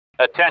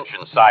Attention,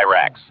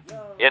 Cyraxx.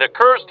 It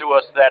occurs to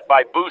us that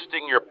by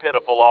boosting your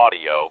pitiful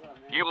audio,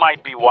 you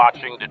might be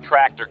watching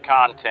detractor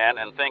content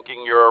and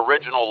thinking your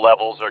original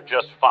levels are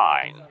just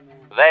fine.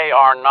 They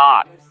are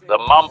not. The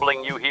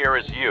mumbling you hear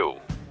is you,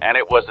 and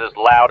it was as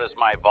loud as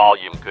my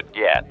volume could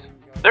get.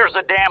 There's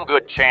a damn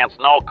good chance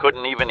Null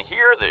couldn't even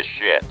hear this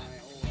shit,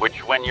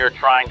 which when you're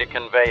trying to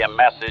convey a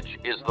message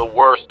is the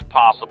worst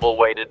possible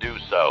way to do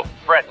so.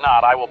 Fret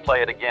not, I will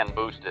play it again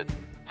boosted.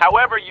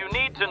 However, you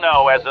need to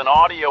know as an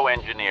audio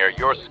engineer,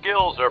 your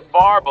skills are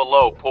far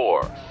below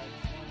poor.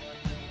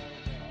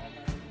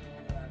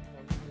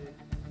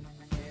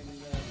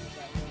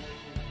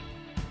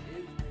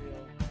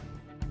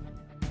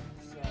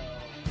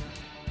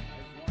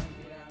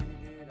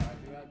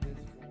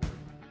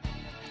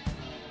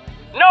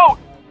 Note,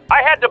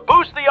 I had to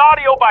boost the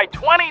audio by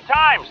 20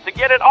 times to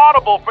get it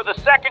audible for the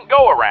second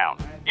go-around.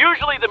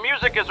 Usually the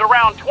music is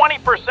around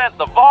 20%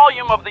 the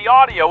volume of the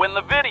audio in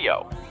the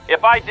video.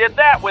 If I did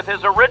that with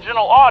his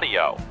original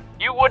audio,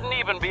 you wouldn't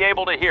even be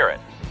able to hear it.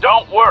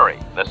 Don't worry,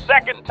 the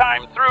second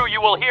time through you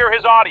will hear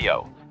his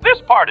audio. This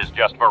part is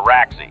just for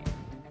Raxy.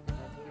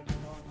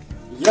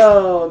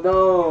 Yo,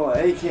 no,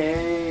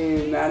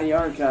 aka Matty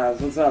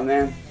Archives. What's up,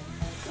 man?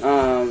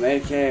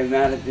 Aka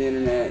Matt at the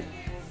Internet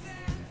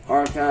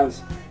Archives.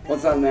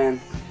 What's up, man?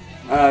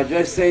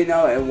 Just so you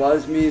know, it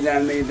was me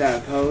that made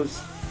that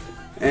post.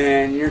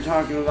 And you're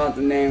talking about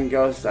the name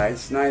Ghost Eye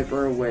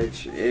Sniper,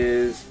 which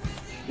is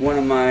one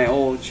of my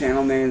old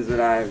channel names that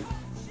I've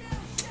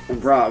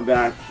brought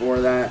back for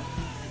that.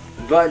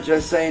 But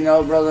just so you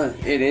know, brother,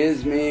 it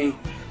is me.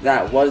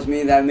 That was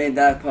me that made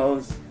that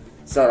post.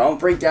 So don't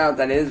freak out,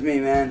 that is me,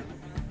 man.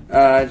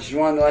 Just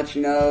wanted to let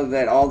you know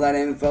that all that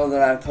info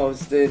that I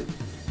posted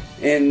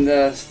in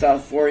the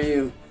stuff for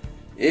you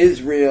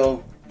is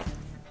real.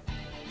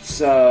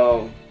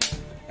 So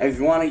if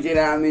you want to get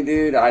at me,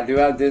 dude, I do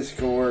have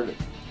Discord.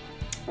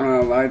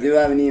 I do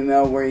have an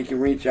email where you can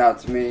reach out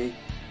to me.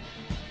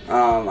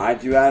 I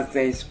do have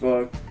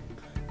Facebook.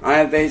 I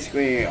have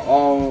basically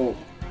all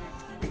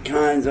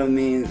kinds of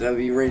means of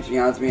you reaching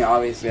out to me.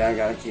 Obviously, I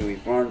got a Kiwi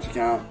Farms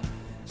account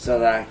so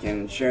that I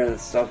can share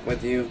this stuff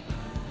with you.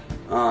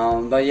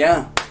 But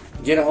yeah,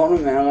 get a hold of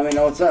me, man. Let me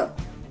know what's up.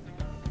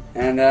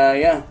 And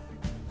yeah,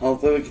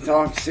 hopefully we can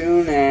talk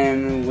soon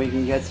and we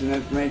can get some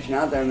information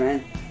out there,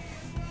 man.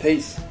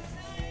 Peace.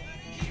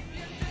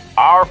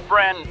 Our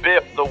friend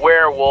Biff the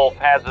Werewolf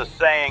has a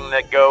saying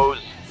that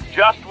goes,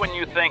 just when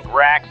you think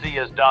Raxy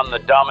has done the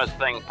dumbest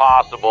thing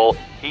possible,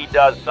 he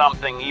does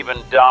something even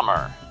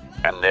dumber.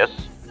 And this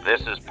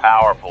is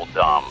powerful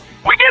dumb.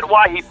 We get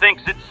why he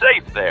thinks it's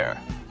safe there.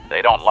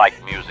 They don't like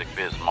Music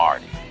Biz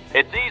Marty.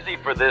 It's easy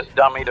for this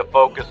dummy to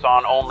focus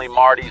on only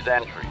Marty's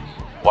entries,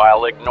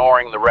 while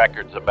ignoring the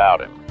records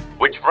about him.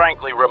 Which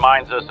frankly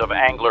reminds us of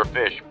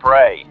anglerfish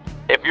prey.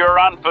 If you're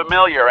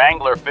unfamiliar,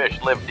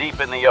 anglerfish live deep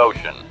in the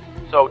ocean.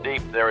 So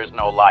deep there is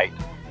no light.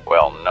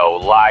 Well, no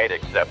light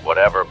except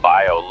whatever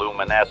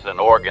bioluminescent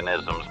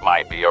organisms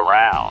might be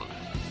around,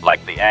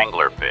 like the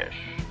anglerfish.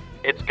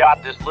 It's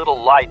got this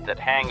little light that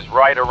hangs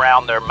right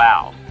around their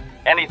mouth.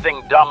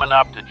 Anything dumb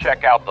enough to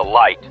check out the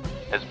light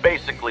has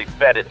basically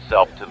fed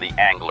itself to the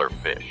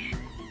anglerfish.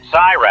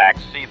 Cyraxx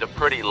see the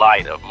pretty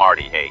light of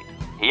Marty hate.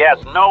 He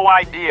has no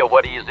idea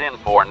what he is in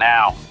for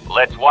now.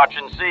 Let's watch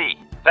and see.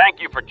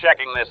 Thank you for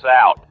checking this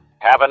out.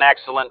 Have an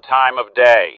excellent time of day.